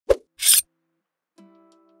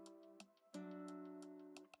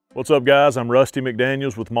What's up guys, I'm Rusty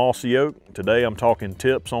McDaniels with Mossy. Today I'm talking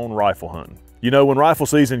tips on rifle hunting. You know, when rifle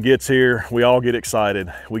season gets here, we all get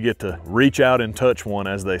excited. We get to reach out and touch one,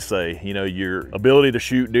 as they say. You know, your ability to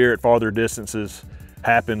shoot deer at farther distances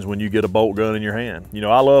happens when you get a bolt gun in your hand. You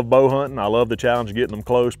know, I love bow hunting. I love the challenge of getting them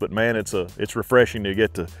close, but man, it's refreshing to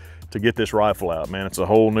get this rifle out, man. It's a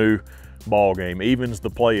whole new ball game, evens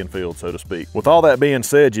the playing field, so to speak. With all that being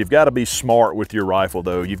said, you've got to be smart with your rifle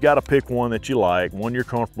though. You've got to pick one that you like, one you're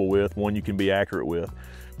comfortable with, one you can be accurate with.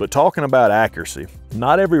 But talking about accuracy,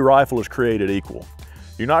 not every rifle is created equal.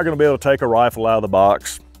 You're not going to be able to take a rifle out of the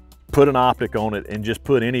box, put an optic on it, and just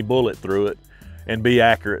put any bullet through it and be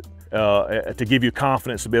accurate to give you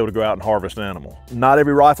confidence to be able to go out and harvest an animal. Not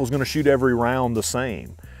every rifle is going to shoot every round the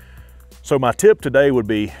same. So my tip today would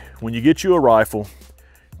be, when you get you a rifle,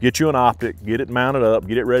 get you an optic, get it mounted up,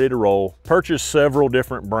 get it ready to roll, purchase several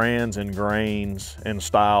different brands and grains and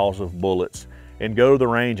styles of bullets, and go to the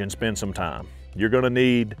range and spend some time. You're gonna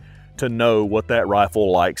need to know what that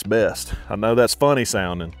rifle likes best. I know that's funny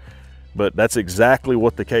sounding, but that's exactly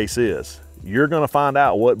what the case is. You're gonna find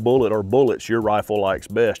out what bullet or bullets your rifle likes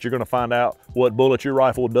best. You're gonna find out what bullets your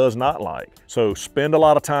rifle does not like. So spend a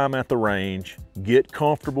lot of time at the range, get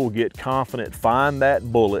comfortable, get confident, find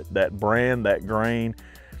that bullet, that brand, that grain,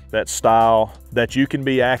 that style that you can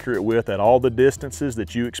be accurate with at all the distances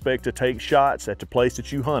that you expect to take shots at the place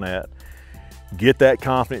that you hunt at. Get that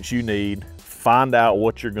confidence you need, find out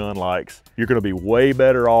what your gun likes. You're gonna be way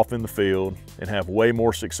better off in the field and have way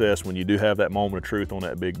more success when you do have that moment of truth on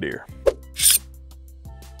that big deer.